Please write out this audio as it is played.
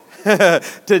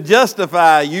to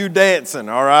justify you dancing,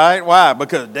 all right? Why?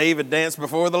 Because David danced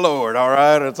before the Lord, all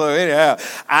right? And so anyhow,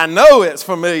 I know it's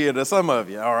familiar to some of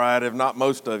you, all right, if not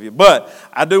most of you. But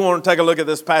I do want to take a look at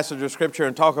this passage of Scripture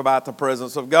and talk about the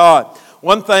presence of God.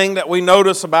 One thing that we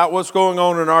notice about what's going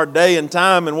on in our day and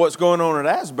time and what's going on at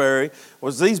Asbury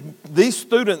was these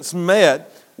students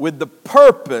met with the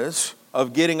purpose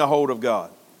of getting a hold of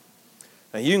God.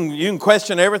 Now, you can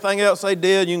question everything else they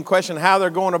did. You can question how they're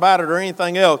going about it or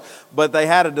anything else. But they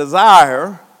had a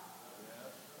desire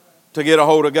to get a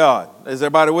hold of God. Is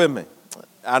everybody with me?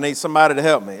 I need somebody to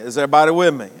help me. Is everybody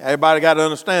with me? Everybody got to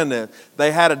understand this.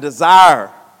 They had a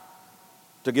desire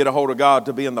to get a hold of God,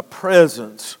 to be in the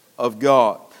presence of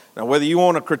God. Now, whether you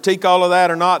want to critique all of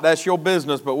that or not, that's your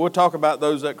business, but we'll talk about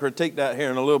those that critique that here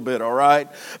in a little bit, all right?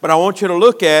 But I want you to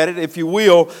look at it, if you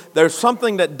will. There's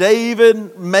something that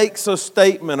David makes a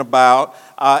statement about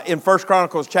in 1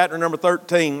 Chronicles chapter number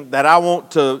 13 that I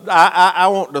want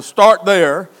to start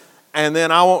there, and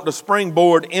then I want to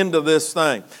springboard into this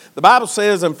thing. The Bible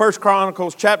says in 1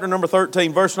 Chronicles chapter number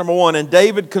 13, verse number 1, "And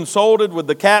David consulted with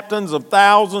the captains of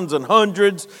thousands and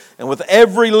hundreds, and with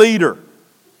every leader.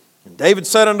 And David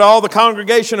said unto all the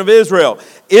congregation of Israel,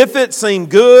 If it seem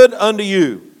good unto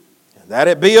you, and that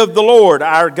it be of the Lord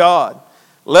our God,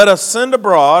 let us send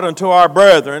abroad unto our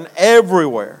brethren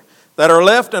everywhere that are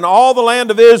left in all the land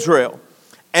of Israel,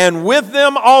 and with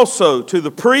them also to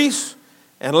the priests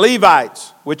and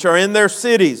Levites, which are in their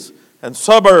cities and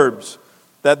suburbs,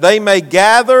 that they may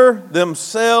gather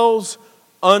themselves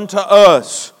unto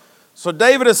us." So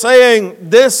David is saying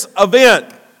this event,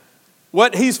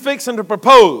 what he's fixing to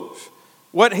propose,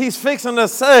 what he's fixing to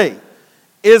say,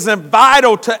 is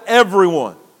vital to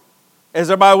everyone. Is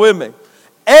everybody with me?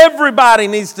 Everybody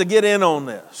needs to get in on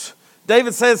this.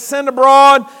 David says, send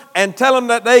abroad and tell them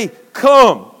that they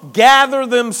come, gather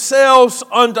themselves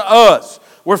unto us.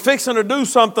 We're fixing to do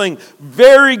something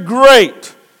very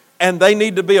great, and they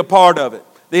need to be a part of it.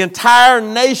 The entire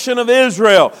nation of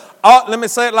Israel, let me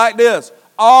say it like this,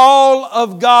 all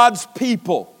of God's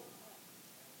people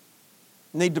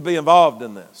need to be involved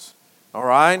in this. All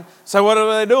right? So what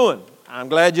are they doing? I'm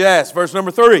glad you asked. Verse number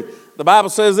 3. The Bible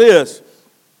says this,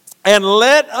 "And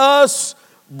let us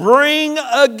bring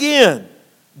again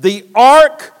the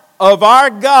ark of our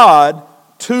God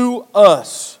to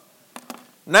us."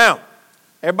 Now,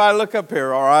 everybody look up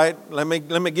here, all right? Let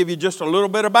me give you just a little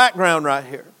bit of background right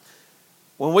here.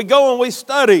 When we go and we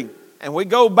study and we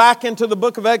go back into the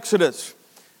book of Exodus,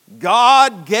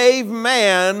 God gave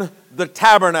man the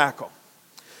tabernacle.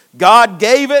 God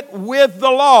gave it with the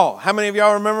law. How many of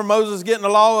y'all remember Moses getting the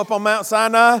law up on Mount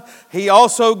Sinai? He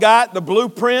also got the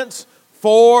blueprints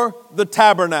for the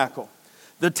tabernacle.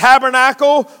 The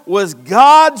tabernacle was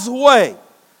God's way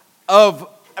of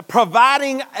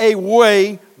providing a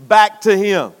way back to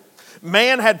Him.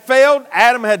 Man had failed.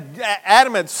 Adam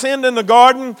had sinned in the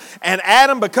garden. And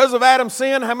Adam, because of Adam's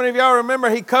sin, how many of y'all remember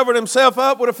he covered himself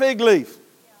up with a fig leaf?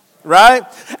 Right?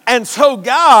 And so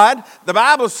God, the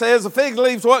Bible says the fig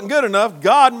leaves wasn't good enough.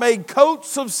 God made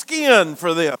coats of skin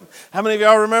for them. How many of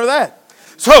y'all remember that?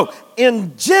 So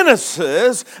in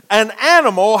Genesis, an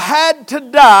animal had to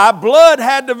die, blood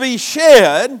had to be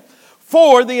shed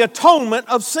for the atonement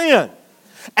of sin.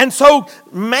 And so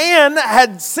sin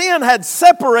had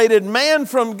separated man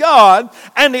from God,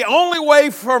 and the only way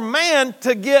for man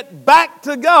to get back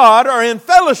to God or in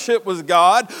fellowship with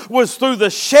God was through the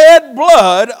shed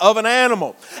blood of an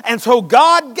animal. And so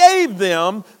God gave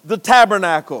them the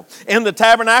tabernacle. In the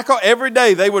tabernacle, every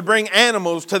day they would bring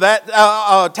animals to that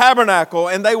tabernacle,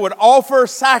 and they would offer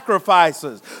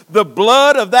sacrifices, the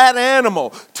blood of that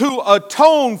animal, to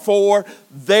atone for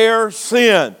their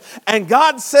sin. And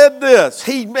God said this,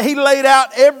 He laid out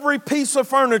every piece of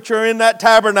furniture in that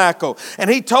tabernacle. And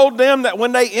He told them that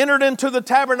when they entered into the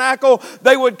tabernacle,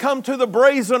 they would come to the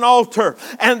brazen altar.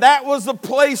 And that was the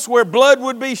place where blood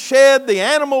would be shed, the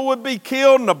animal would be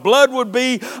killed, and the blood would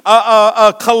be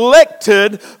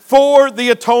collected for the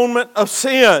atonement of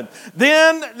sin.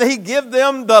 Then He gave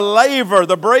them the laver,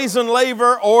 the brazen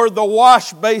laver, or the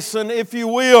wash basin, if you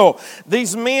will.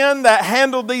 These men that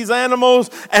handled these animals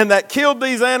and that killed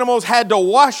these animals had to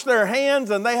wash their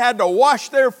hands and they had to wash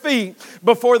their feet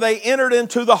before they entered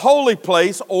into the holy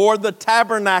place or the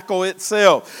tabernacle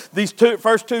itself. These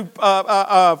first two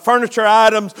furniture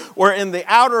items were in the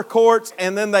outer courts,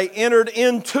 and then they entered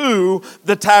into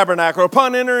the tabernacle.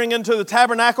 Upon entering into the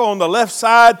tabernacle, tabernacle on the left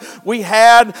side, we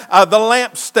had the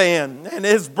lampstand and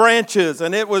its branches,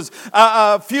 and it was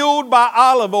fueled by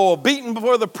olive oil, beaten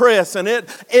before the press, and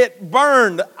it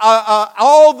burned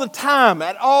all the time,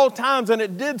 at all times, and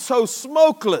it did so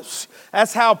smokeless.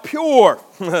 That's how pure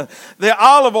the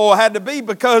olive oil had to be,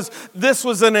 because this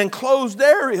was an enclosed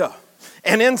area.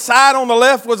 And inside on the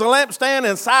left was a lampstand.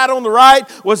 Inside on the right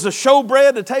was the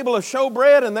showbread, the table of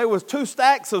showbread. And there was 2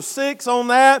 stacks of 6 on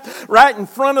that. Right in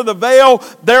front of the veil,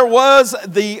 there was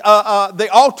the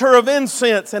altar of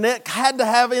incense. And it had to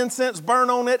have incense burn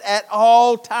on it at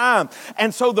all time.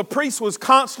 And so the priest was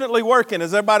constantly working.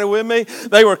 Is everybody with me?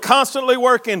 They were constantly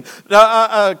working,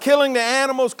 killing the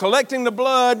animals, collecting the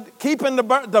blood, keeping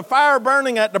the fire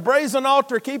burning at the brazen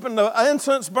altar, keeping the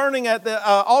incense burning at the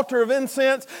altar of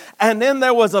incense. And then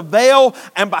there was a veil,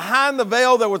 and behind the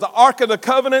veil there was the Ark of the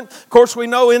Covenant. Of course, we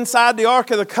know inside the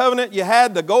Ark of the Covenant you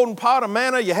had the golden pot of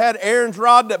manna, you had Aaron's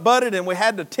rod that budded, and we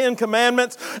had the 10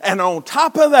 Commandments. And on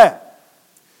top of that,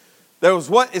 there was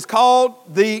what is called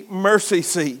the mercy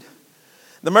seat.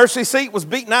 The mercy seat was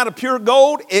beaten out of pure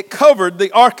gold. It covered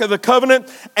the Ark of the Covenant,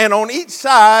 and on each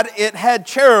side it had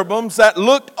cherubims that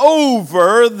looked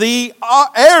over the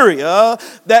area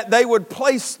that they would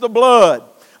place the blood.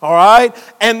 All right?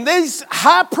 And these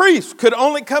high priests could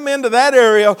only come into that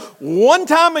area one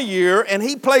time a year, and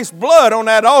he placed blood on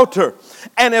that altar.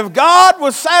 And if God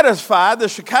was satisfied, the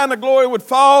Shekinah glory would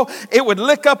fall. It would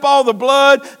lick up all the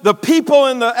blood. The people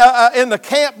in the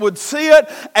camp would see it,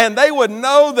 and they would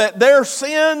know that their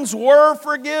sins were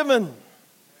forgiven.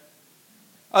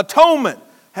 Atonement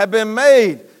had been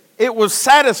made. It was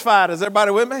satisfied. Is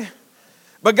everybody with me?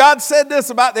 But God said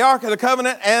this about the Ark of the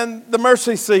Covenant and the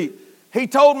mercy seat. He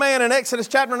told man in Exodus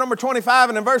chapter number 25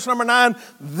 and in verse number 9,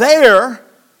 there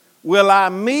will I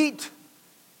meet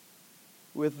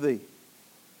with thee.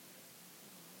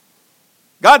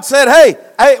 God said,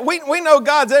 hey, we know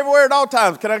God's everywhere at all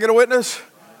times. Can I get a witness?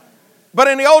 But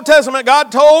in the Old Testament, God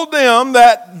told them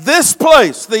that this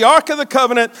place, the Ark of the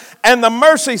Covenant and the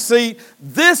mercy seat,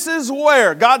 this is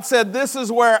where, God said, this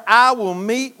is where I will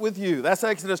meet with you. That's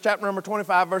Exodus chapter number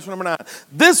 25, verse number 9.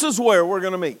 This is where we're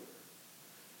going to meet.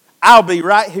 I'll be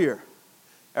right here.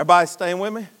 Everybody staying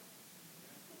with me?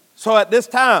 So at this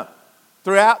time,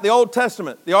 throughout the Old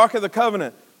Testament, the Ark of the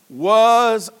Covenant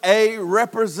was a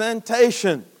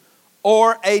representation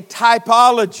or a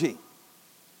typology,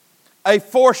 a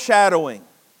foreshadowing,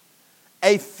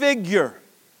 a figure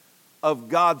of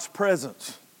God's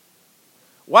presence.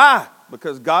 Why?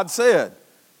 Because God said,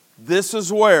 this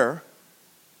is where,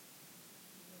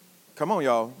 come on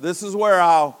y'all, this is where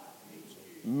I'll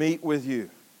meet with you.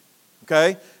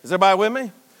 Okay? Is everybody with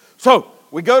me? So,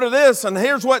 we go to this, and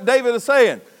here's what David is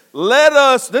saying.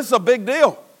 This is a big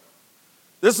deal.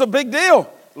 This is a big deal.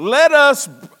 Let us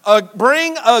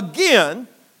bring again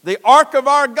the ark of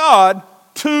our God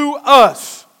to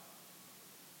us.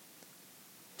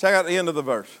 Check out the end of the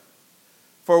verse.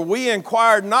 For we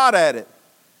inquired not at it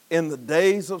in the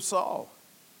days of Saul.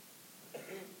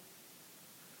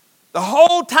 The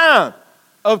whole time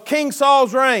of King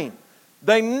Saul's reign,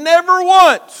 they never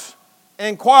once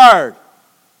inquired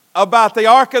about the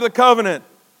Ark of the Covenant,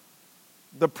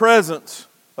 the presence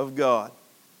of God.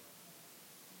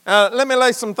 Now, let me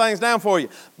lay some things down for you.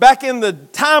 Back in the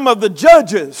time of the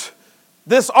judges,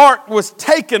 this ark was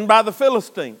taken by the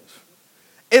Philistines.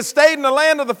 It stayed in the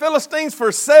land of the Philistines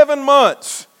for 7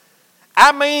 months.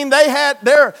 I mean, they had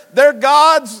their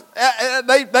gods,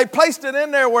 they placed it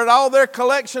in there with all their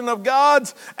collection of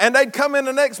gods, and they'd come in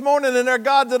the next morning and their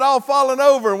gods had all fallen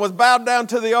over and was bowed down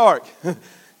to the ark.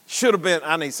 Should have been,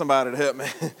 I need somebody to help me.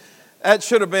 That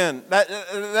should have been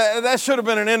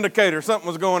an indicator something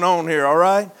was going on here, all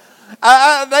right?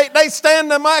 They stand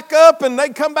them back up and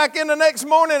they'd come back in the next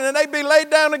morning and they'd be laid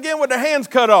down again with their hands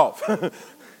cut off.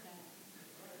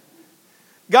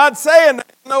 God's saying, there's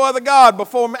no other God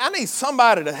before me. I need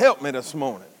somebody to help me this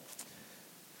morning.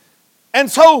 And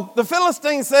so the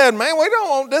Philistines said, man, we don't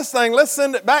want this thing. Let's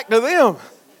send it back to them.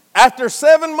 After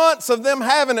 7 months of them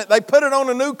having it, they put it on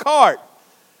a new cart.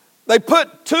 They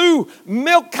put 2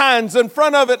 milk kinds in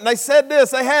front of it, and they said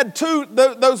this. They had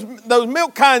those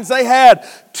milk kinds, they had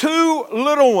 2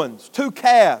 little ones, 2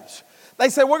 calves. They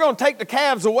said, we're going to take the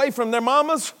calves away from their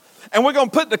mamas, and we're going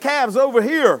to put the calves over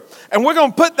here. And we're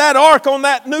going to put that ark on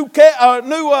that new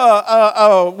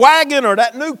wagon or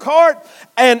that new cart.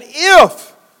 And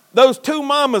if those 2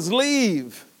 mamas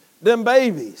leave them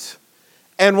babies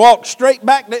and walk straight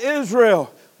back to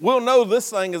Israel, we'll know this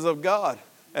thing is of God.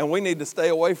 And we need to stay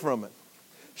away from it.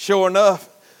 Sure enough,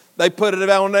 they put it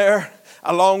on there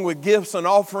along with gifts and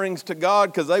offerings to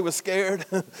God because they were scared.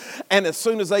 And as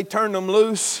soon as they turned them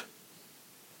loose,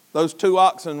 those 2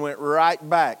 oxen went right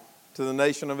back to the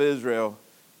nation of Israel,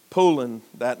 pulling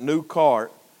that new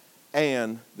cart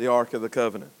and the Ark of the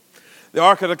Covenant. The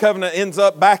Ark of the Covenant ends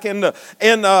up back in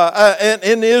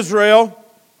Israel,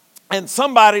 and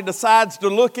somebody decides to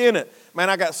look in it. Man,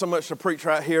 I got so much to preach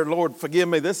right here. Lord, forgive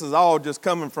me. This is all just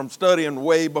coming from studying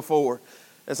way before.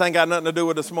 This ain't got nothing to do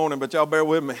with this morning, but y'all bear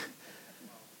with me.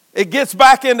 It gets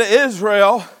back into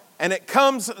Israel, and it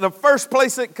comes, the first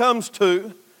place it comes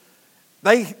to,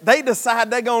 they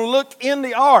decide they're going to look in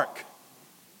the ark.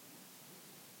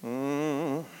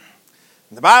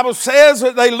 The Bible says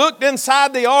that they looked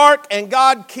inside the ark, and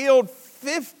God killed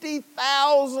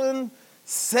 50,000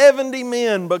 70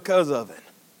 men because of it.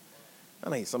 I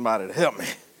need somebody to help me.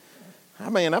 I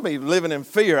mean, I'd be living in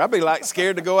fear. I'd be like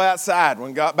scared to go outside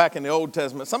when got back in the Old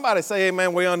Testament. Somebody say,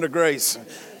 amen, we're under grace.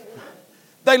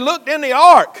 They looked in the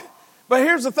ark. But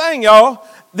here's the thing, y'all.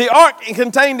 The ark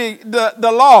contained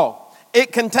the law.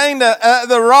 It contained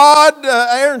the rod,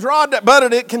 Aaron's rod that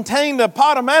budded. It contained the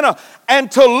pot of manna. And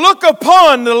to look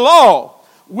upon the law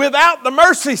without the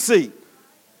mercy seat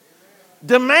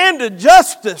demanded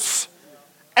justice.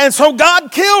 And so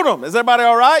God killed them. Is everybody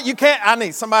all right? You can't. I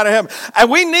need somebody to help me. And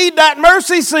we need that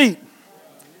mercy seat.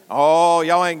 Oh,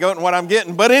 y'all ain't getting what I'm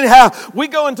getting. But anyhow, we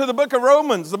go into the book of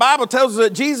Romans. The Bible tells us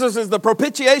that Jesus is the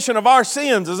propitiation of our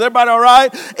sins. Is everybody all right?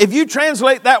 If you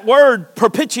translate that word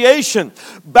propitiation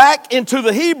back into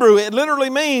the Hebrew, it literally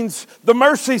means the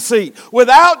mercy seat.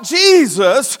 Without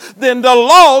Jesus, then the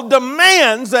law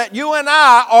demands that you and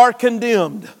I are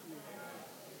condemned.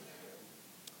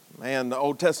 Man, the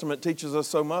Old Testament teaches us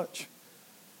so much.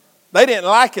 They didn't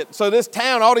like it. So this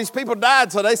town, all these people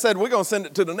died. So they said, we're going to send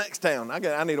it to the next town.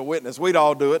 I need a witness. We'd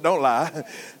all do it. Don't lie.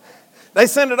 They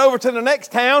sent it over to the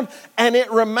next town. And it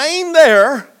remained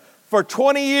there for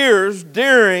 20 years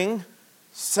during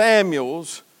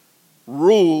Samuel's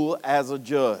rule as a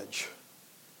judge.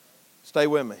 Stay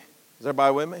with me. Is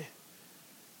everybody with me?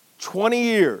 20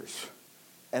 years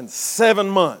and 7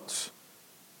 months.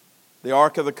 The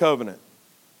Ark of the Covenant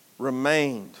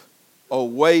remained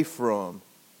away from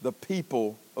the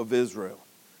people of Israel.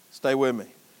 Stay with me.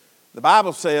 The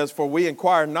Bible says, for we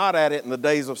inquire not at it in the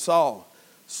days of Saul.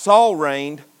 Saul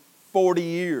reigned 40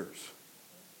 years.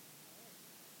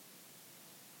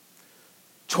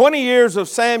 20 years of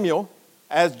Samuel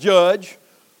as judge,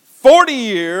 40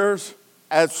 years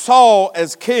as Saul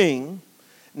as king.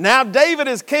 Now David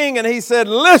is king, and he said,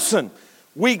 listen,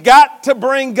 we got to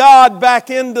bring God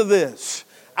back into this.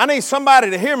 I need somebody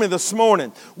to hear me this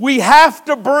morning. We have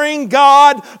to bring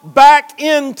God back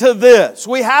into this.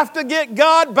 We have to get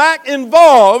God back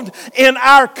involved in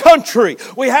our country.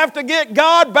 We have to get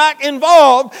God back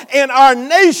involved in our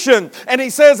nation. And he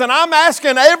says, and I'm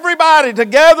asking everybody to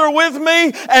gather with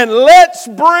me, and let's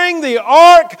bring the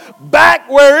ark back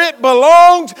where it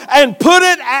belongs and put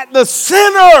it at the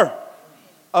center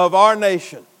of our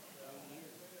nation.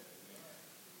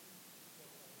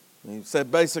 And he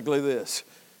said basically this.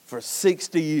 For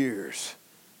 60 years,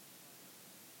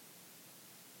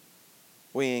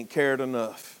 we ain't cared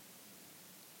enough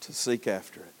to seek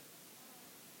after it.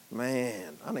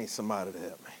 Man, I need somebody to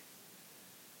help me.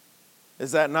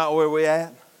 Is that not where we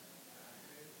at?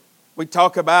 We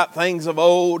talk about things of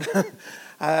old.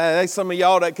 There's some of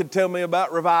y'all that could tell me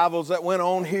about revivals that went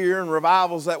on here and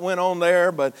revivals that went on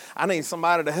there, but I need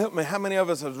somebody to help me. How many of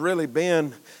us have really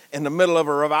been in the middle of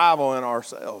a revival in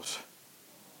ourselves?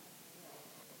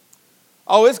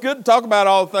 Oh, it's good to talk about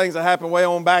all the things that happened way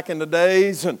on back in the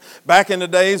days, and back in the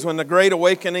days when the Great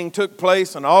Awakening took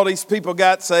place and all these people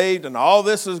got saved and all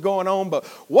this is going on. But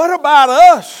what about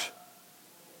us?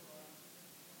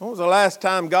 When was the last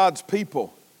time God's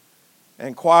people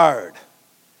inquired,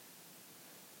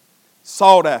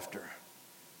 sought after,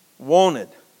 wanted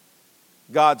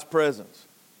God's presence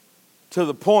to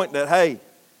the point that, hey,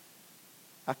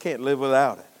 I can't live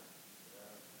without it?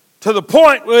 To the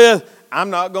point where I'm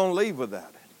not going to leave without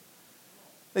it.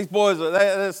 These boys,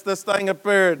 this thing up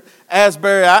there at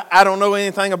Asbury, I don't know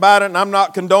anything about it, and I'm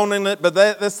not condoning it, but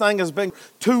this thing has been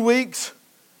 2 weeks,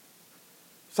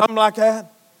 something like that.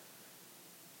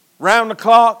 Round the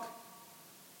clock,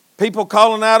 people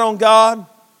calling out on God.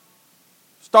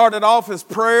 Started off as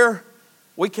prayer.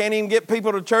 We can't even get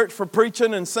people to church for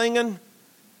preaching and singing.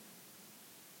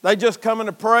 They just coming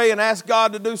to pray and ask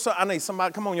God to do something. I need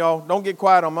somebody, come on y'all, don't get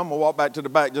quiet on them. I'm going to walk back to the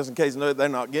back just in case they're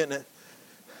not getting it.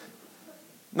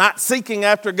 Not seeking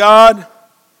after God.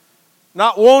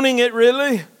 Not wanting it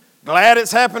really. Glad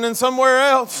it's happening somewhere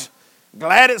else.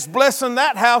 Glad it's blessing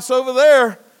that house over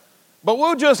there. But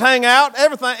we'll just hang out.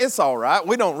 Everything, it's all right.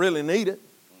 We don't really need it.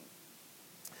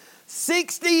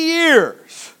 60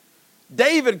 years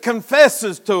David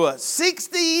confesses to us,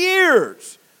 60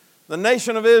 years the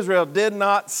nation of Israel did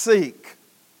not seek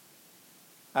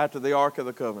after the Ark of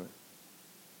the Covenant.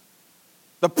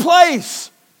 The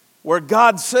place where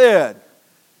God said,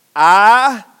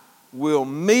 I will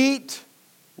meet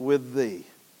with thee.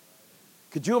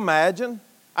 Could you imagine?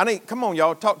 Come on,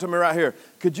 y'all, talk to me right here.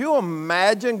 Could you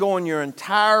imagine going your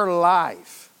entire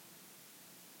life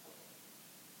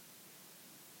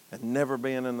and never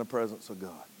being in the presence of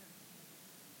God?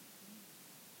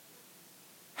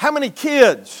 How many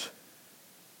kids?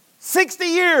 60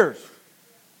 years.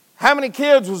 How many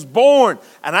kids was born?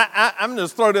 And I'm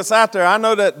just throw this out there. I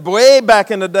know that way back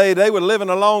in the day they were living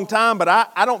a long time, but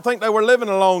I don't think they were living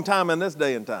a long time in this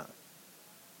day and time.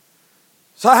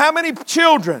 So how many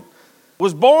children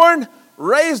was born,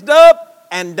 raised up,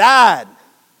 and died?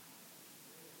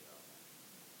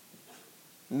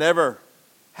 Never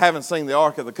having seen the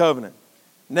Ark of the Covenant.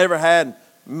 Never had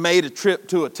made a trip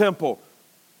to a temple.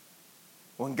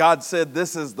 When God said,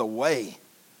 this is the way.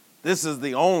 This is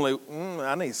the only,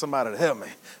 I need somebody to help me.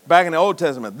 Back in the Old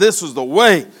Testament, this was the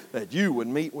way that you would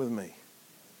meet with me.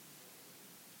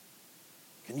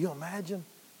 Can you imagine?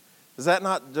 Does that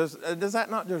not just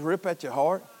rip at your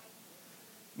heart?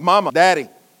 Mama, Daddy,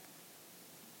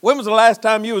 when was the last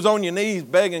time you was on your knees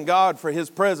begging God for His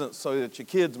presence so that your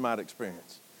kids might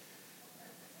experience?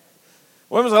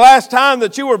 When was the last time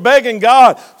that you were begging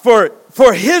God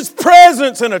for His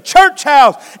presence in a church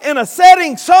house, in a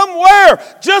setting somewhere,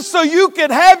 just so you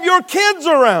could have your kids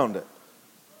around it?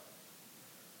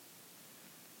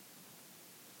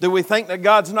 Do we think that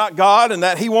God's not God and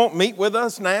that He won't meet with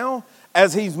us now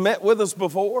as He's met with us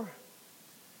before?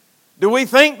 Do we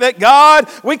think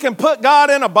that we can put God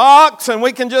in a box and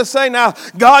we can just say, now,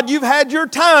 God, you've had your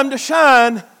time to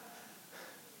shine,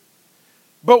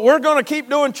 but we're going to keep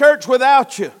doing church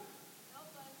without you.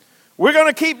 We're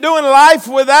going to keep doing life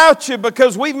without you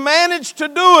because we've managed to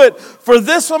do it for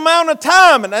this amount of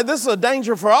time. And this is a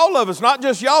danger for all of us, not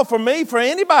just y'all, for me, for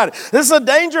anybody. This is a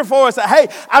danger for us that, hey,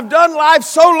 I've done life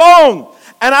so long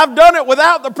and I've done it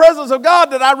without the presence of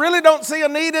God that I really don't see a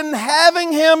need in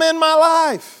having Him in my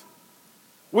life.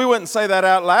 We wouldn't say that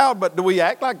out loud, but do we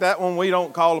act like that when we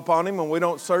don't call upon Him, when we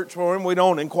don't search for Him, we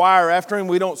don't inquire after Him,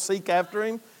 we don't seek after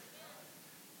Him?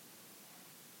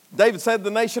 David said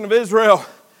the nation of Israel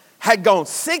had gone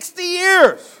 60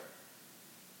 years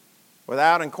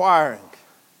without inquiring,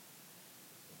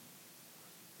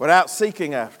 without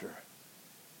seeking after,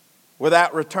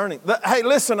 without returning. Hey,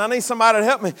 listen, I need somebody to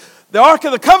help me. The Ark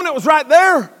of the Covenant was right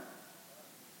there.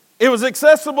 It was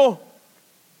accessible.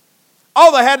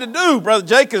 All they had to do, Brother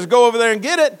Jake, is go over there and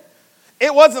get it.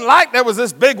 It wasn't like there was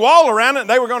this big wall around it and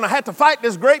they were going to have to fight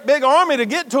this great big army to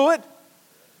get to it.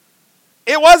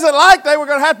 It wasn't like they were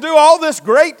going to have to do all this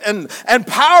great and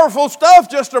powerful stuff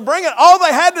just to bring it. All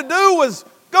they had to do was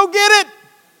go get it.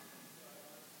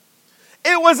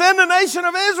 It was in the nation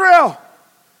of Israel.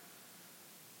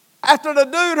 After the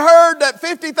dude heard that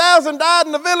 50,000 died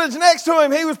in the village next to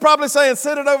him, he was probably saying,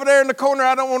 sit it over there in the corner,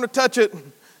 I don't want to touch it.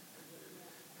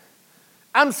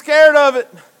 I'm scared of it.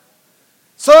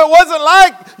 So it wasn't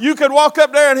like you could walk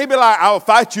up there and he'd be like, I'll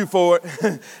fight you for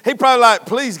it. He'd probably like,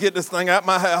 please get this thing out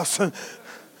my house.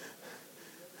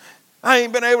 I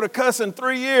ain't been able to cuss in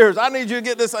 3 years. I need you to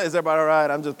get this. Is everybody all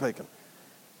right? I'm just picking.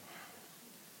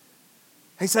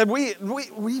 He said,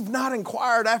 we've not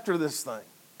inquired after this thing.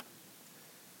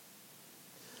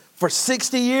 For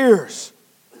 60 years.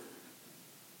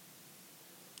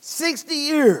 60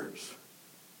 years.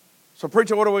 So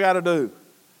preacher, what do we got to do?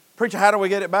 Preacher, how do we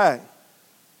get it back?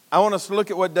 I want us to look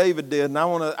at what David did, and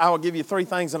I will give you 3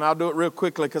 things, and I'll do it real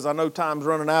quickly because I know time's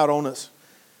running out on us.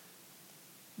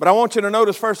 But I want you to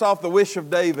notice first off the wish of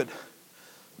David.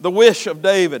 The wish of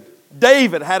David.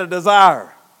 David had a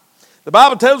desire. The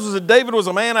Bible tells us that David was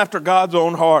a man after God's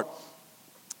own heart.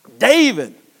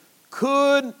 David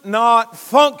could not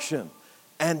function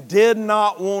and did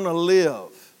not want to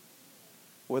live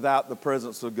without the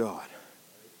presence of God.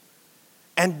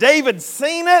 And David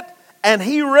seen it, and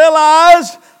he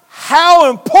realized how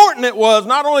important it was,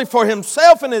 not only for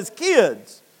himself and his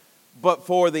kids, but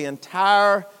for the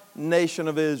entire nation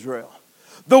of Israel.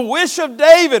 The wish of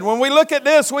David, when we look at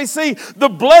this, we see the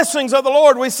blessings of the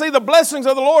Lord. We see the blessings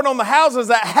of the Lord on the houses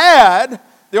that had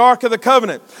the Ark of the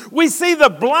Covenant. We see the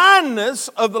blindness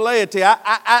of the laity.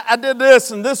 I did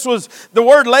this, and this was, the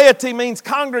word laity means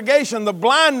congregation, the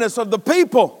blindness of the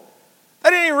people.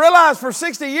 They didn't even realize for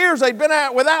 60 years they'd been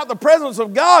out without the presence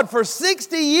of God for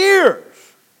 60 years.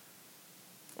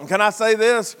 And can I say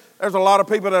this? There's a lot of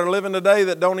people that are living today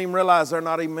that don't even realize they're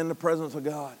not even in the presence of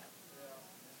God.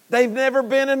 They've never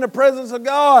been in the presence of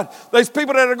God. There's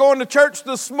people that are going to church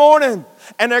this morning,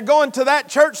 and they're going to that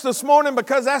church this morning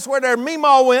because that's where their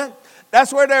meemaw went.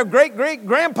 That's where their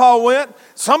great-great-grandpa went.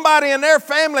 Somebody in their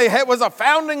family was a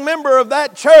founding member of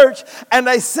that church, and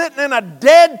they sitting in a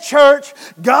dead church.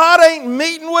 God ain't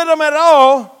meeting with them at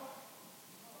all.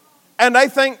 And they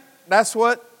think that's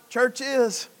what church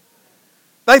is.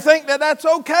 They think that that's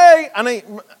okay. I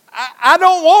mean, I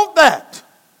don't want that.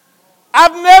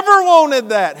 I've never wanted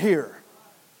that here.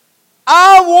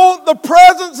 I want the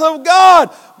presence of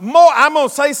God more. I'm going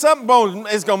to say something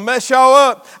it's going to mess y'all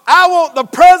up. I want the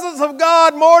presence of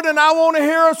God more than I want to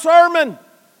hear a sermon.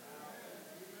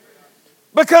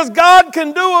 Because God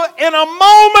can do it in a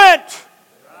moment.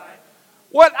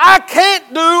 What I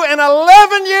can't do in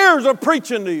 11 years of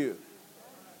preaching to you.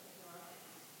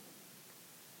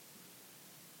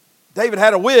 David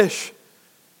had a wish,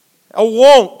 a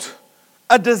want,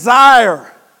 a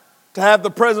desire to have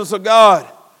the presence of God.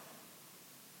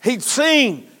 He'd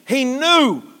seen, he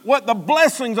knew what the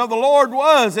blessings of the Lord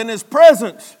was in His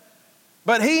presence.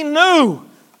 But he knew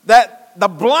that the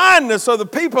blindness of the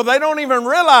people, they don't even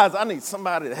realize, I need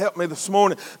somebody to help me this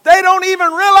morning. They don't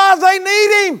even realize they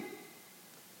need Him.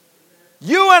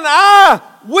 You and I,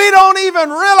 we don't even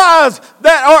realize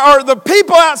that, or the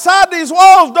people outside these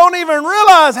walls don't even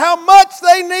realize how much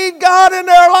they need God in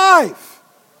their life.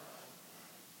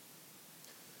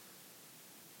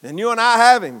 And you and I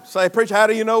have Him. Say, preacher, how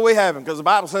do you know we have Him? Because the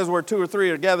Bible says where 2 or 3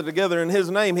 are gathered together in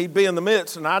His name, He'd be in the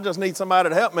midst. And I just need somebody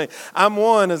to help me. I'm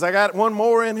one. As I got one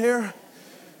more in here.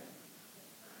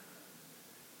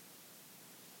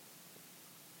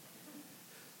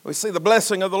 We see the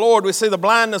blessing of the Lord. We see the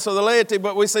blindness of the laity,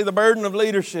 but we see the burden of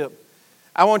leadership.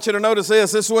 I want you to notice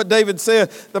this. This is what David said.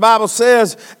 The Bible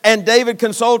says, and David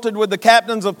consulted with the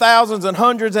captains of thousands and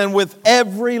hundreds and with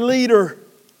every leader.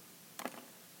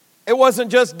 It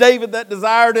wasn't just David that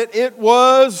desired it. It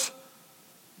was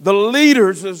the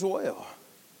leaders as well.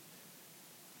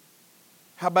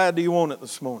 How bad do you want it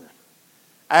this morning?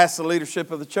 I asked the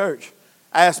leadership of the church.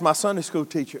 I asked my Sunday school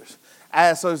teachers. I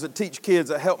asked those that teach kids,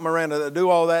 that help Miranda, that do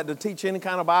all that, to teach any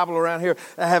kind of Bible around here,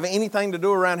 that have anything to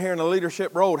do around here in the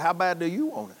leadership road. How bad do you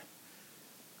want it?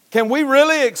 Can we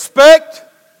really expect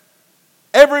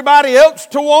everybody else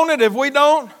to want it if we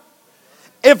don't?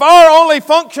 If our only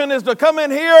function is to come in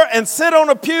here and sit on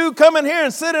a pew, come in here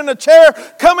and sit in a chair,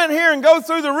 come in here and go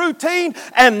through the routine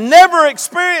and never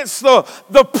experience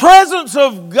the presence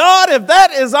of God, if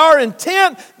that is our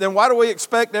intent, then why do we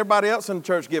expect everybody else in the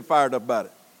church to get fired up about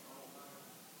it?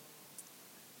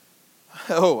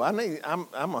 Oh, I'm going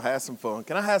to have some fun.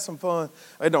 Can I have some fun?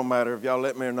 It don't matter if y'all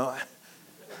let me or not.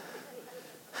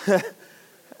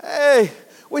 Hey,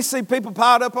 we see people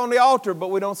piled up on the altar, but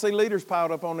we don't see leaders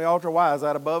piled up on the altar. Why? Is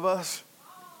that above us?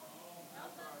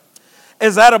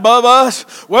 Is that above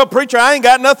us? Well, preacher, I ain't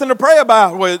got nothing to pray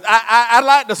about. Well, I'd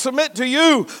like to submit to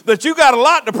you that you got a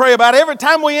lot to pray about. Every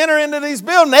time we enter into these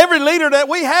buildings, every leader that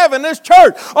we have in this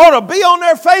church ought to be on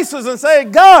their faces and say,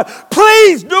 God,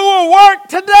 please do a work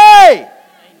today.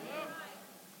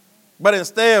 But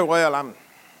instead, well,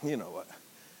 you know what?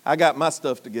 I got my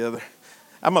stuff together.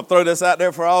 I'm going to throw this out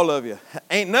there for all of you.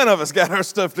 Ain't none of us got our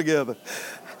stuff together.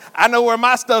 I know where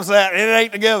my stuff's at, and it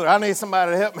ain't together. I need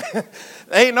somebody to help me.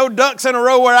 There ain't no ducks in a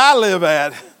row where I live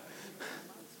at.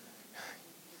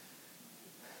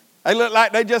 They look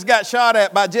like they just got shot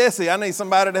at by Jesse. I need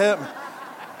somebody to help me.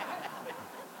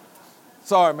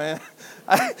 Sorry, man.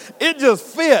 It just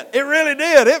fit. It really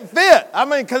did. It fit. I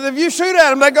mean, because if you shoot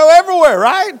at them, they go everywhere,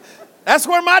 right? That's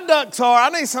where my ducks are. I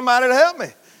need somebody to help me.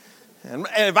 And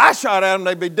if I shot at them,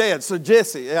 they'd be dead. So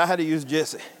Jesse, I had to use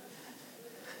Jesse.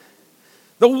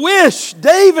 The wish,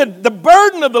 David, the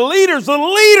burden of the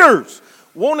leaders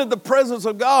wanted the presence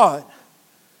of God.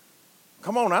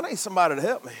 Come on, I need somebody to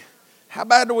help me. How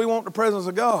bad do we want the presence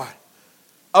of God?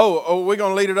 Oh, we're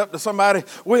going to lead it up to somebody.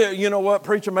 Well, you know what,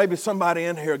 preacher, maybe somebody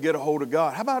in here will get a hold of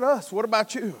God. How about us? What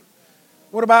about you?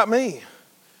 What about me?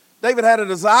 David had a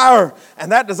desire,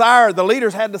 and that desire, the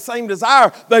leaders had the same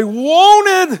desire. They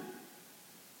wanted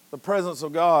the presence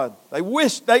of God. They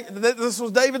wished, this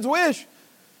was David's wish.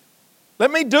 Let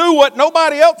me do what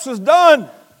nobody else has done.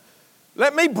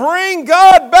 Let me bring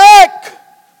God back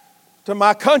to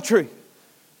my country.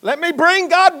 Let me bring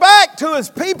God back to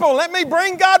His people. Let me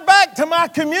bring God back to my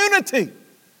community.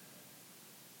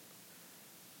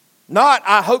 Not,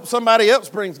 I hope somebody else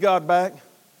brings God back.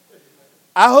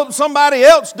 I hope somebody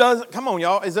else does it. Come on,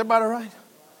 y'all. Is everybody right?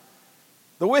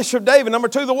 The wish of David. Number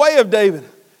 2, the way of David.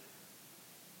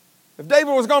 If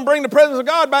David was going to bring the presence of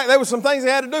God back, there were some things he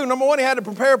had to do. Number 1, he had to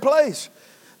prepare a place.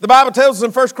 The Bible tells us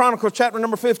in 1 Chronicles chapter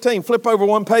number 15. Flip over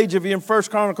one page if you're in 1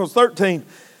 Chronicles 13.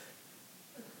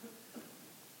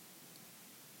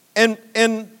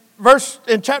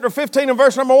 in chapter 15 and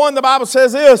verse number 1, the Bible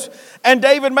says this, and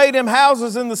David made him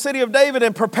houses in the city of David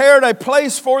and prepared a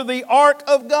place for the ark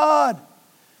of God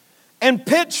and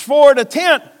pitched for it a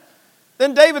tent.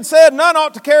 Then David said, none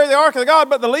ought to carry the ark of God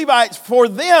but the Levites. For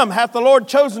them hath the Lord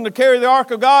chosen to carry the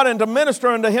ark of God and to minister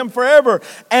unto him forever.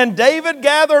 And David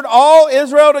gathered all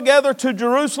Israel together to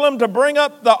Jerusalem to bring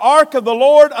up the ark of the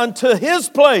Lord unto his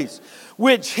place,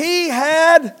 which he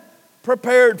had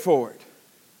prepared for it.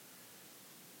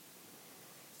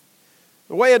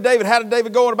 The way of David, how did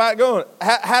David go about going?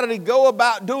 How did he go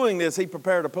about doing this? He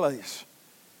prepared a place.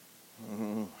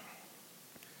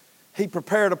 He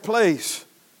prepared a place.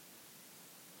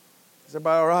 Is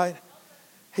everybody all right?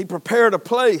 He prepared a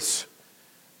place.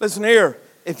 Listen here.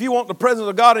 If you want the presence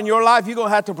of God in your life, you're going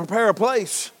to have to prepare a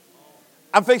place.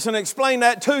 I'm fixing to explain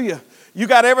that to you. You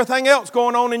got everything else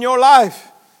going on in your life.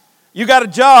 You got a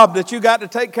job that you got to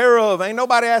take care of. Ain't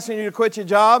nobody asking you to quit your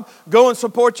job. Go and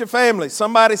support your family.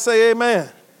 Somebody say amen.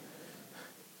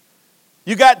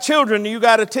 You got children you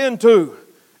got to tend to.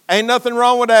 Ain't nothing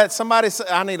wrong with that. Somebody say,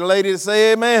 I need a lady to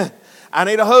say amen. I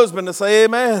need a husband to say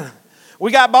amen.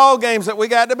 We got ball games that we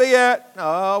got to be at.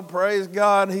 Oh, praise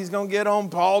God. He's going to get on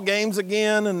ball games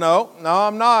again. And no,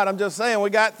 I'm not. I'm just saying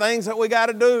we got things that we got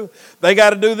to do. They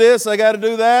got to do this. They got to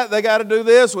do that. They got to do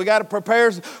this. We got to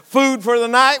prepare food for the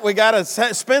night. We got to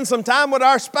spend some time with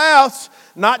our spouse,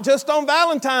 not just on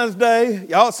Valentine's Day.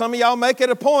 Some of y'all make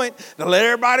it a point to let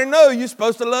everybody know you're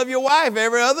supposed to love your wife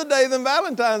every other day than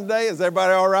Valentine's Day. Is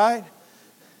everybody all right?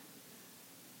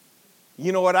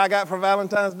 You know what I got for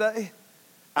Valentine's Day?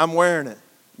 I'm wearing it.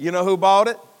 You know who bought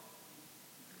it?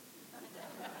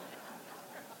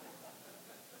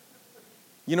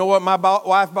 You know what my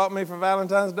wife bought me for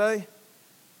Valentine's Day?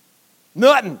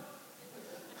 Nothing.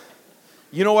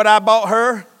 You know what I bought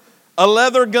her? A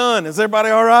leather gun. Is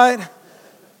everybody all right?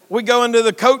 We go into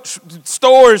the Coach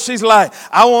store. She's like,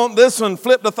 I want this one.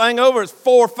 Flip the thing over. It's $400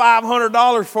 or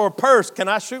 $500 for a purse. Can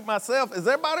I shoot myself? Is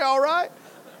everybody all right?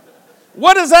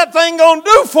 What is that thing going to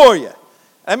do for you?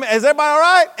 I mean, is everybody all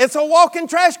right? It's a walking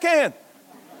trash can.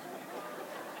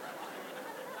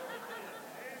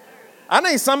 I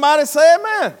need somebody to say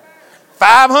amen.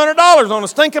 $500 on a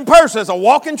stinking purse. It's a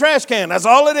walking trash can. That's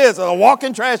all it is, a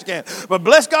walking trash can. But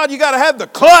bless God, you got to have the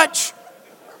clutch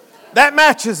that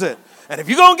matches it. And if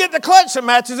you're going to get the clutch that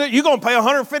matches it, you're going to pay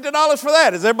 $150 for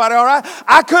that. Is everybody all right?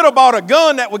 I could have bought a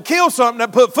gun that would kill something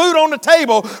that put food on the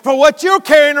table for what you're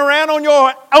carrying around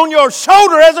on your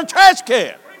shoulder as a trash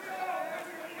can.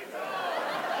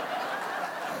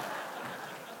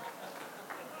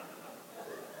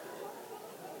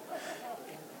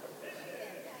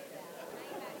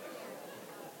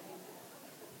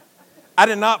 I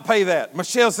did not pay that.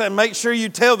 Michelle said, make sure you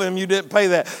tell them you didn't pay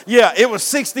that. Yeah, it was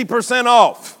 60%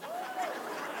 off.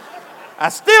 I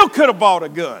still could have bought a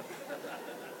gun.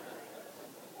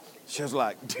 She was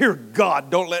like, dear God,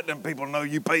 don't let them people know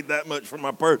you paid that much for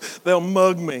my purse. They'll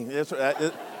mug me.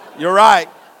 You're right.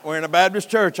 We're in a Baptist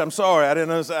church. I'm sorry. I didn't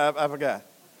know. I forgot.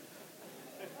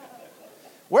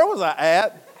 Where was I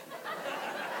at?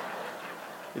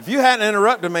 If you hadn't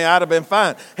interrupted me, I'd have been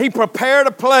fine. He prepared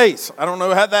a place. I don't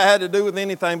know how that had to do with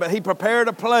anything, but he prepared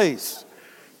a place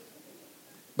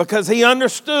because he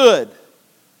understood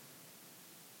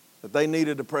that they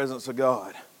needed the presence of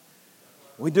God.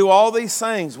 We do all these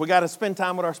things. We got to spend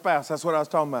time with our spouse. That's what I was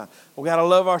talking about. We got to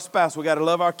love our spouse. We got to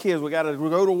love our kids. We got to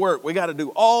go to work. We got to do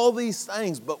all these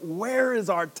things. But where is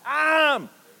our time?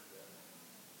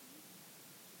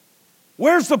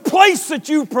 Where's the place that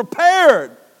you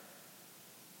prepared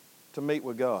to meet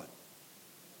with God?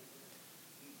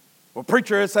 Well,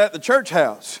 preacher, it's at the church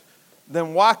house.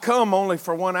 Then why come only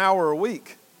for 1 hour a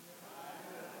week?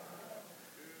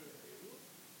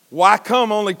 Why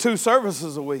come only 2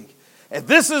 services a week? If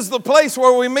this is the place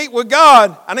where we meet with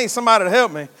God, I need somebody to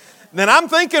help me, then I'm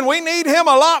thinking we need Him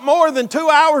a lot more than 2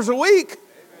 hours a week.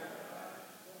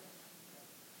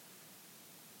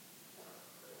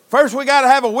 First, we got to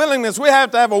have a willingness. We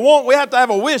have to have a want. We have to have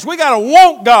a wish. We got to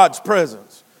want God's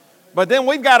presence. But then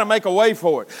we've got to make a way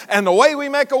for it. And the way we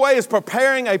make a way is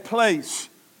preparing a place.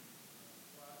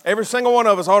 Every single one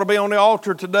of us ought to be on the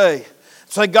altar today.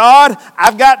 Say, God,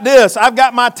 I've got this. I've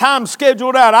got my time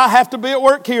scheduled out. I have to be at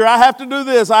work here. I have to do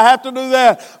this. I have to do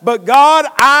that. But God,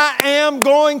 I am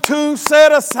going to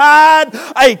set aside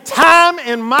a time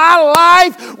in my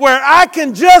life where I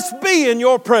can just be in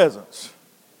your presence.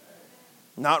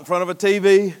 Not in front of a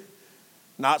TV.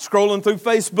 Not scrolling through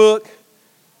Facebook.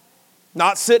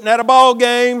 Not sitting at a ball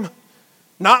game.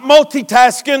 Not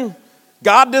multitasking.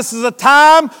 God, this is a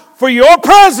time for your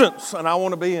presence, and I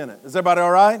want to be in it. Is everybody all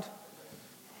right?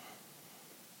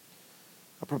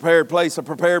 I prepared place, a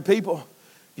prepared people.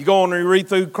 You go on and you read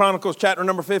through Chronicles chapter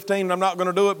number 15, I'm not going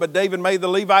to do it, but David made the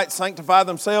Levites sanctify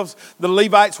themselves. The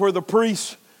Levites were the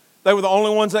priests. They were the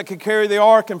only ones that could carry the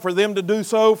ark, and for them to do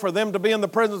so, for them to be in the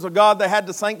presence of God, they had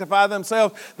to sanctify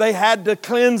themselves. They had to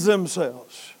cleanse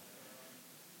themselves.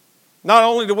 Not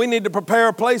only do we need to prepare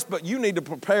a place, but you need to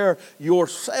prepare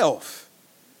yourself.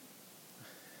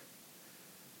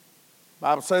 The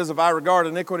Bible says, if I regard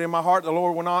iniquity in my heart, the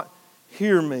Lord will not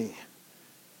hear me.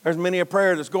 There's many a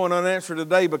prayer that's going unanswered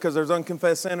today because there's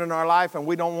unconfessed sin in our life and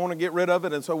we don't want to get rid of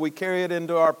it, and so we carry it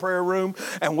into our prayer room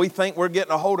and we think we're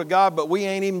getting a hold of God, but we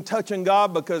ain't even touching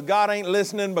God because God ain't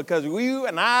listening, because you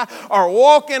and I are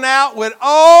walking out with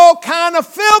all kind of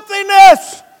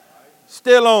filthiness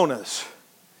still on us.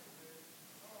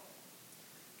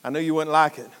 I knew you wouldn't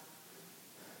like it,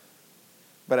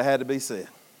 but it had to be said.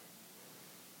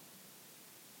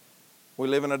 We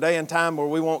live in a day and time where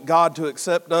we want God to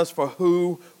accept us for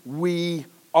who we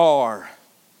are.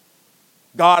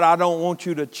 God, I don't want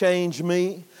you to change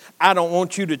me. I don't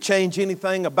want you to change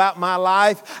anything about my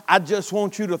life. I just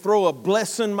want you to throw a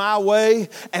blessing my way.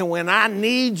 And when I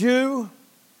need you,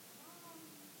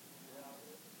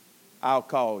 I'll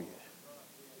call you.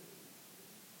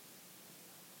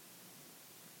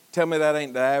 Tell me that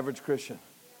ain't the average Christian.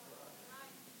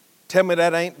 Tell me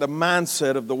that ain't the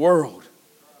mindset of the world.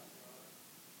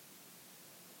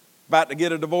 About to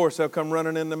get a divorce, they'll come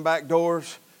running in them back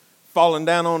doors, falling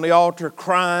down on the altar,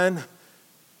 crying.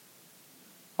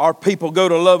 Our people go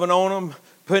to loving on them,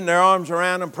 putting their arms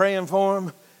around them, praying for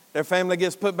them. Their family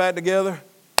gets put back together.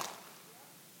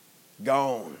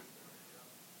 Gone.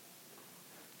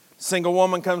 Single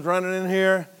woman comes running in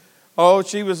here. Oh,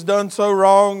 she was done so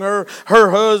wrong. Her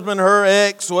husband, her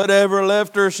ex, whatever,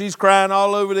 left her. She's crying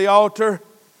all over the altar.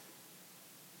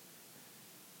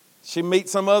 She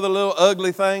meets some other little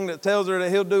ugly thing that tells her that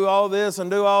he'll do all this and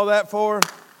do all that for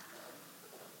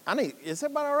her. Is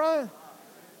everybody all right?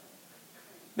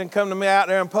 Then come to me out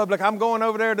there in public. I'm going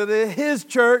over there to his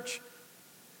church.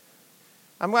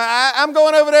 I'm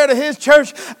going over there to his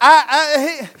church.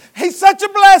 He's such a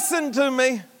blessing to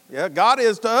me. Yeah, God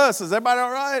is to us. Is everybody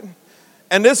all right?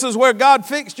 And this is where God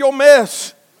fixed your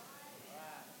mess.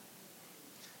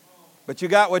 But you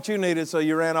got what you needed, so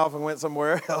you ran off and went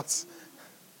somewhere else.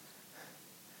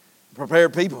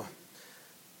 Prepared people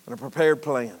and a prepared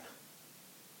plan.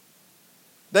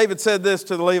 David said this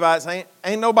to the Levites,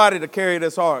 ain't nobody to carry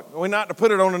this ark. We're not to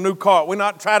put it on a new cart. We're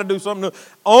not to try to do something new.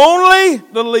 Only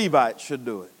the Levites should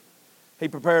do it. He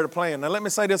prepared a plan. Now let me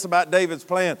say this about David's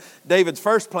plan. David's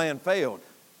first plan failed.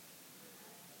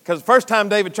 Because the first time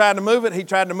David tried to move it, he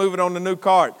tried to move it on the new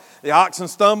cart. The oxen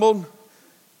stumbled.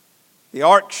 The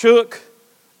ark shook.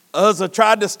 Uzzah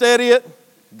tried to steady it.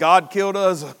 God killed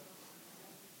Uzzah.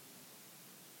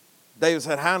 David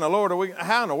said, how in the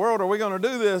world are we going to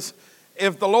do this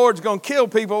if the Lord's going to kill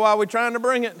people while we're trying to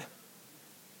bring it?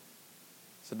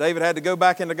 So David had to go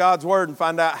back into God's Word and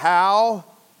find out how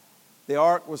the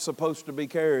ark was supposed to be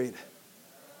carried.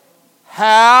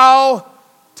 How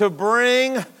to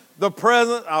bring the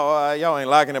presence. Y'all ain't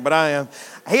liking it, but I am.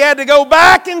 He had to go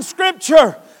back in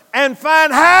Scripture and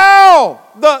find how,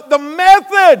 the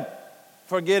method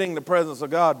for getting the presence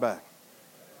of God back.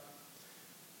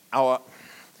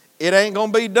 It ain't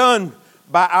going to be done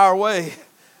by our way.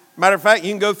 Matter of fact,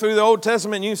 you can go through the Old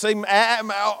Testament and you can see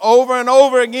over and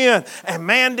over again. And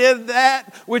man did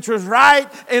that which was right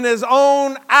in his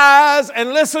own eyes.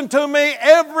 And listen to me,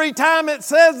 every time it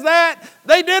says that,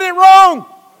 they did it wrong.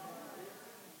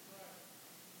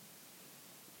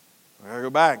 I got to go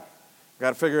back.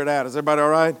 Got to figure it out. Is everybody all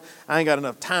right? I ain't got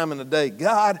enough time in the day.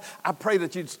 God, I pray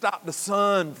that you'd stop the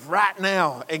sun right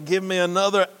now and give me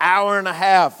another hour and a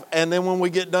half. And then when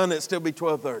we get done, it'll still be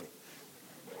 12:30.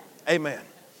 Amen.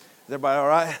 Is everybody all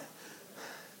right?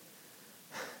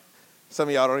 Some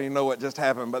of y'all don't even know what just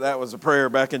happened, but that was a prayer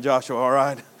back in Joshua, all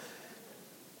right?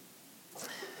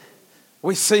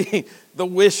 We see the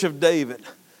wish of David.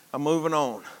 I'm moving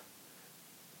on.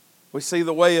 We see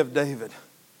the way of David.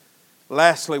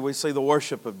 Lastly, we see the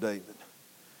worship of David.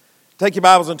 Take your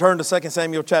Bibles and turn to 2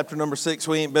 Samuel chapter number 6.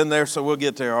 We ain't been there, so we'll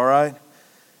get there, all right?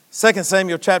 2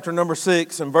 Samuel chapter number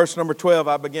 6 and verse number 12,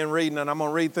 I begin reading, and I'm going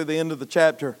to read through the end of the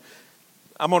chapter.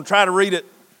 I'm going to try to read it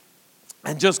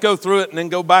and just go through it and then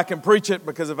go back and preach it,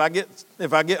 because if I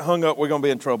get hung up, we're going to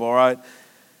be in trouble, all right?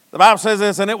 The Bible says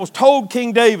this, and it was told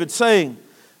King David, saying,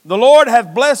 the Lord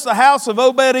hath blessed the house of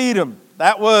Obed-Edom.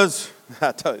 That was,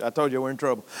 I told you we're in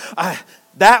trouble.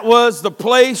 That was the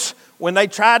place when they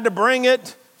tried to bring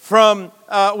it from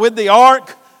with the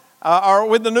ark, or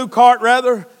with the new cart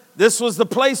rather. This was the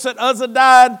place that Uzzah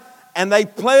died, and they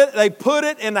put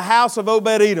it in the house of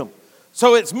Obed-Edom.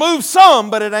 So it's moved some,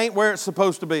 but it ain't where it's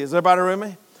supposed to be. Is everybody with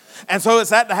me? And so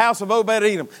it's at the house of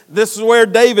Obed-Edom. This is where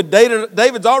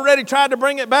David's already tried to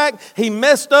bring it back. He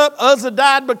messed up. Uzzah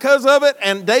died because of it.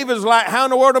 And David's like, how in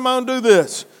the world am I going to do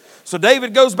this? So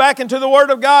David goes back into the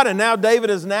Word of God, and now David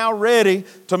is now ready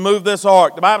to move this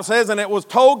ark. The Bible says, and it was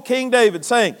told King David,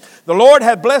 saying, the Lord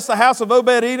hath blessed the house of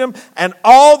Obed-Edom and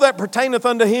all that pertaineth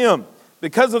unto him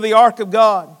because of the ark of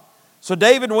God. So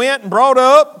David went and brought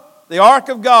up the ark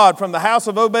of God from the house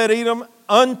of Obed-Edom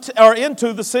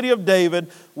into the city of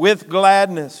David with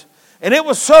gladness. And it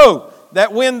was so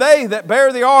that when they that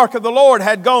bare the ark of the Lord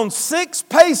had gone 6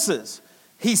 paces,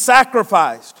 he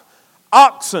sacrificed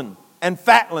oxen and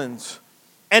fatlings.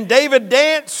 And David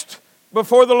danced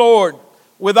before the Lord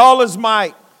with all his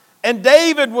might. And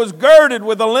David was girded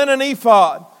with a linen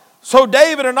ephod. So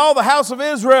David and all the house of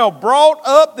Israel brought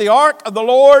up the ark of the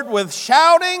Lord with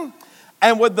shouting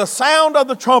and with the sound of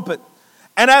the trumpet.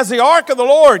 And as the ark of the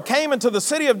Lord came into the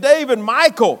city of David,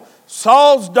 Michal,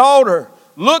 Saul's daughter,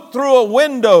 looked through a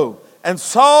window and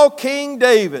saw King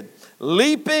David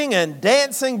leaping and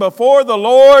dancing before the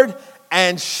Lord,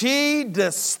 and she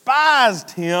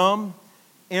despised him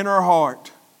in her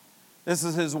heart. This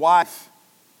is his wife.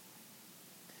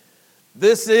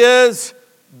 This is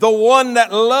the one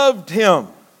that loved him,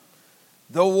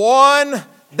 the one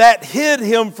that hid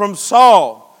him from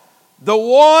Saul, the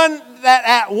one that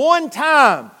at one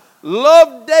time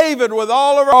loved David with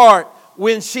all of her heart.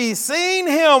 When she seen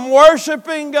him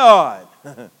worshiping God,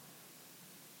 the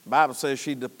Bible says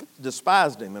she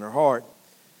despised him in her heart.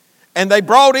 And they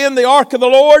brought in the ark of the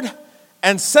Lord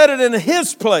and set it in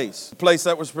his place, the place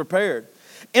that was prepared,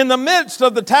 in the midst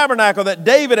of the tabernacle that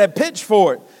David had pitched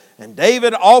for it. And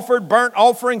David offered burnt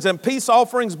offerings and peace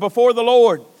offerings before the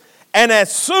Lord. And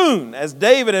as soon as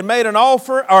David had made an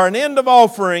end of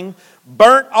offering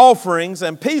burnt offerings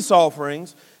and peace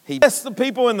offerings, he blessed the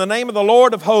people in the name of the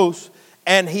Lord of hosts,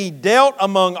 and he dealt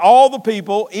among all the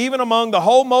people, even among the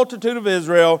whole multitude of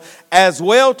Israel, as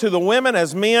well to the women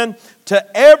as men,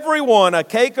 to every one a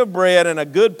cake of bread and a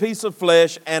good piece of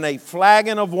flesh and a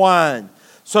flagon of wine.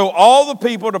 So all the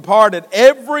people departed,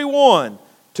 every one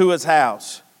to his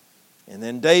house. And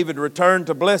then David returned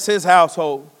to bless his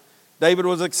household. David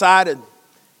was excited.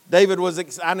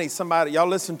 I need somebody, y'all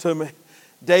listen to me.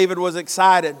 David was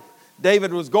excited.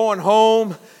 David was going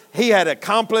home. He had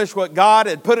accomplished what God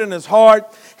had put in his heart.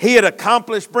 He had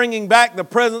accomplished bringing back the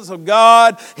presence of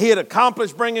God. He had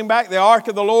accomplished bringing back the ark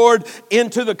of the Lord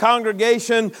into the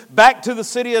congregation, back to the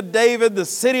city of David, the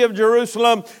city of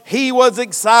Jerusalem. He was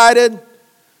excited.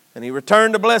 And he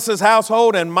returned to bless his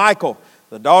household. And Michal,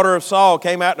 the daughter of Saul,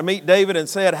 came out to meet David and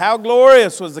said, how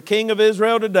glorious was the king of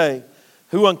Israel today,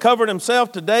 who uncovered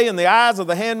himself today in the eyes of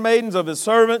the handmaidens of his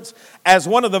servants, as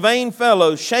one of the vain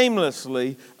fellows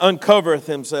shamelessly uncovereth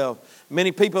himself.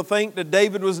 Many people think that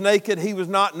David was naked. He was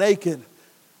not naked.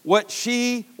 What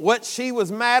she was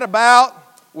mad about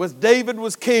was David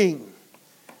was king.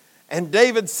 And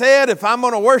David said, if I'm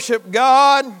going to worship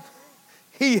God,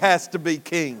 he has to be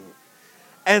king.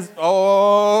 And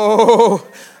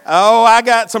I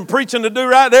got some preaching to do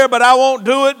right there, but I won't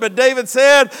do it. But David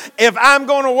said, if I'm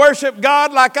going to worship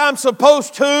God like I'm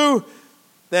supposed to,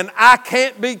 then I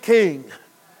can't be king.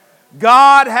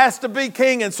 God has to be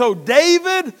king. And so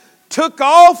David took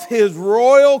off his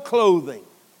royal clothing,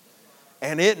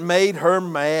 and it made her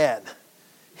mad.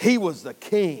 He was the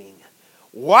king.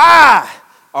 Why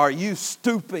are you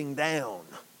stooping down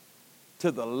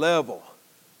to the level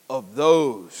of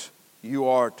those you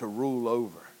are to rule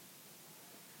over?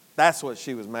 That's what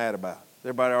she was mad about.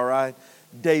 Everybody all right?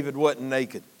 David wasn't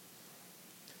naked.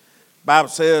 Bible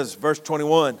says, verse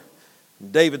 21,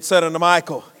 David said unto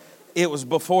Michal, it was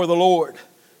before the Lord,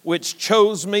 which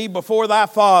chose me before thy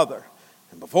father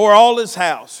and before all his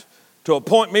house, to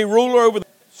appoint me ruler over the...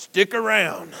 Stick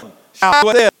around.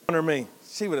 Honor me.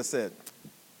 She would have said.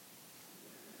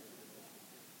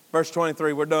 Verse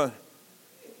 23, we're done.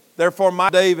 Therefore, my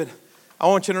David, I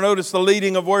want you to notice the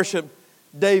leading of worship.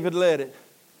 David led it.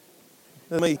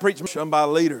 Let me preach by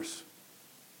leaders.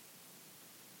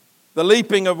 The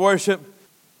leaping of worship,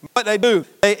 what they do,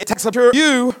 they text up to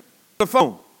you the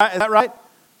phone. Is that right?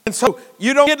 And so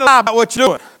you don't get to lie about what you're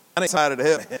doing. I'm excited to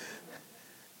help.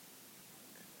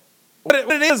 What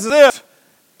it is this,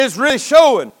 it's really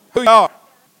showing who you are.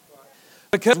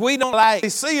 Because we don't like to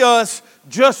see us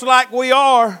just like we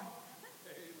are.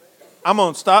 I'm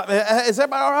going to stop. Is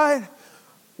everybody all right?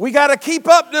 We got to keep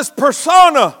up this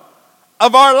persona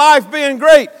of our life being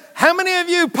great. How many of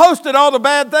you posted all the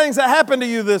bad things that happened to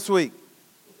you this week?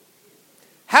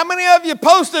 How many of you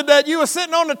posted that you were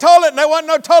sitting on the toilet and there wasn't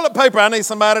no toilet paper? I need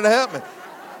somebody to help me.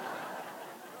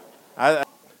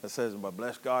 that says, but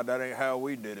bless God, that ain't how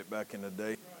we did it back in the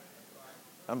day.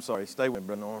 I'm sorry, stay with me,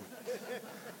 Brother Norm.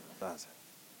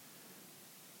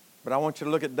 But I want you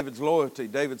to look at David's loyalty.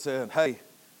 David said, hey,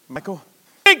 Michael,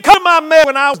 you didn't come to my med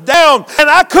when I was down and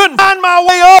I couldn't find my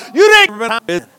way up. You didn't.